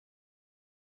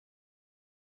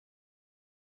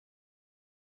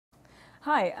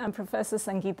Hi, I'm Professor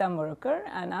Sangeeta Murugkar,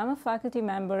 and I'm a faculty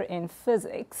member in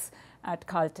physics at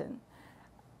Carleton.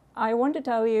 I want to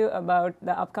tell you about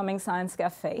the upcoming Science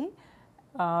Café,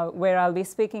 where I'll be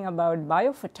speaking about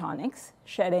biophotonics,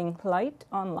 shedding light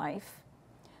on life.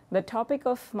 The topic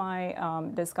of my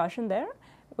discussion there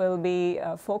will be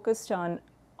focused on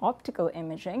optical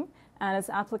imaging and its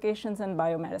applications in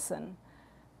biomedicine.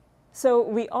 So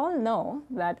we all know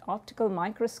that optical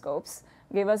microscopes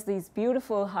give us these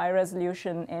beautiful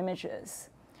high-resolution images.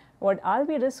 What I'll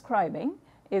be describing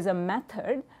is a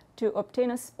method to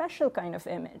obtain a special kind of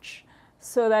image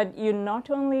so that you not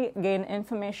only gain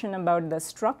information about the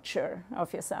structure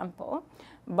of your sample,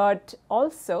 but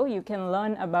also you can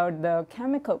learn about the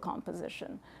chemical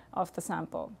composition of the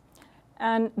sample.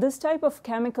 And this type of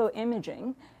chemical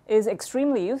imaging is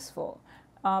extremely useful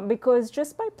because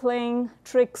just by playing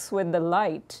tricks with the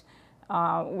light,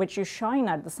 which you shine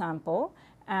at the sample,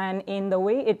 and in the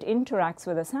way it interacts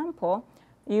with the sample,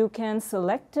 you can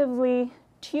selectively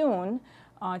tune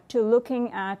to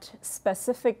looking at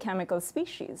specific chemical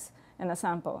species in the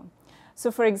sample.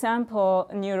 So for example,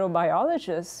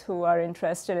 neurobiologists who are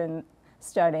interested in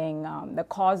studying the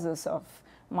causes of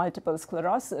multiple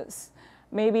sclerosis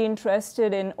may be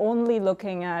interested in only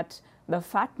looking at the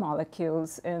fat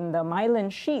molecules in the myelin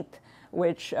sheath,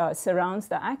 which surrounds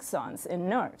the axons in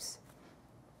nerves.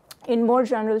 In more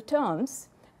general terms,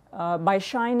 by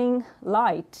shining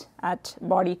light at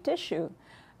body tissue,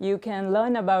 you can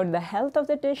learn about the health of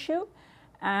the tissue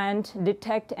and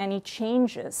detect any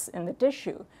changes in the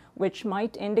tissue, which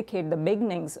might indicate the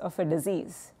beginnings of a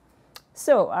disease.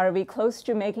 So, are we close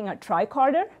to making a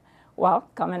tricorder? Well,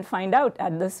 come and find out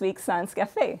at this week's Science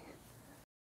Café.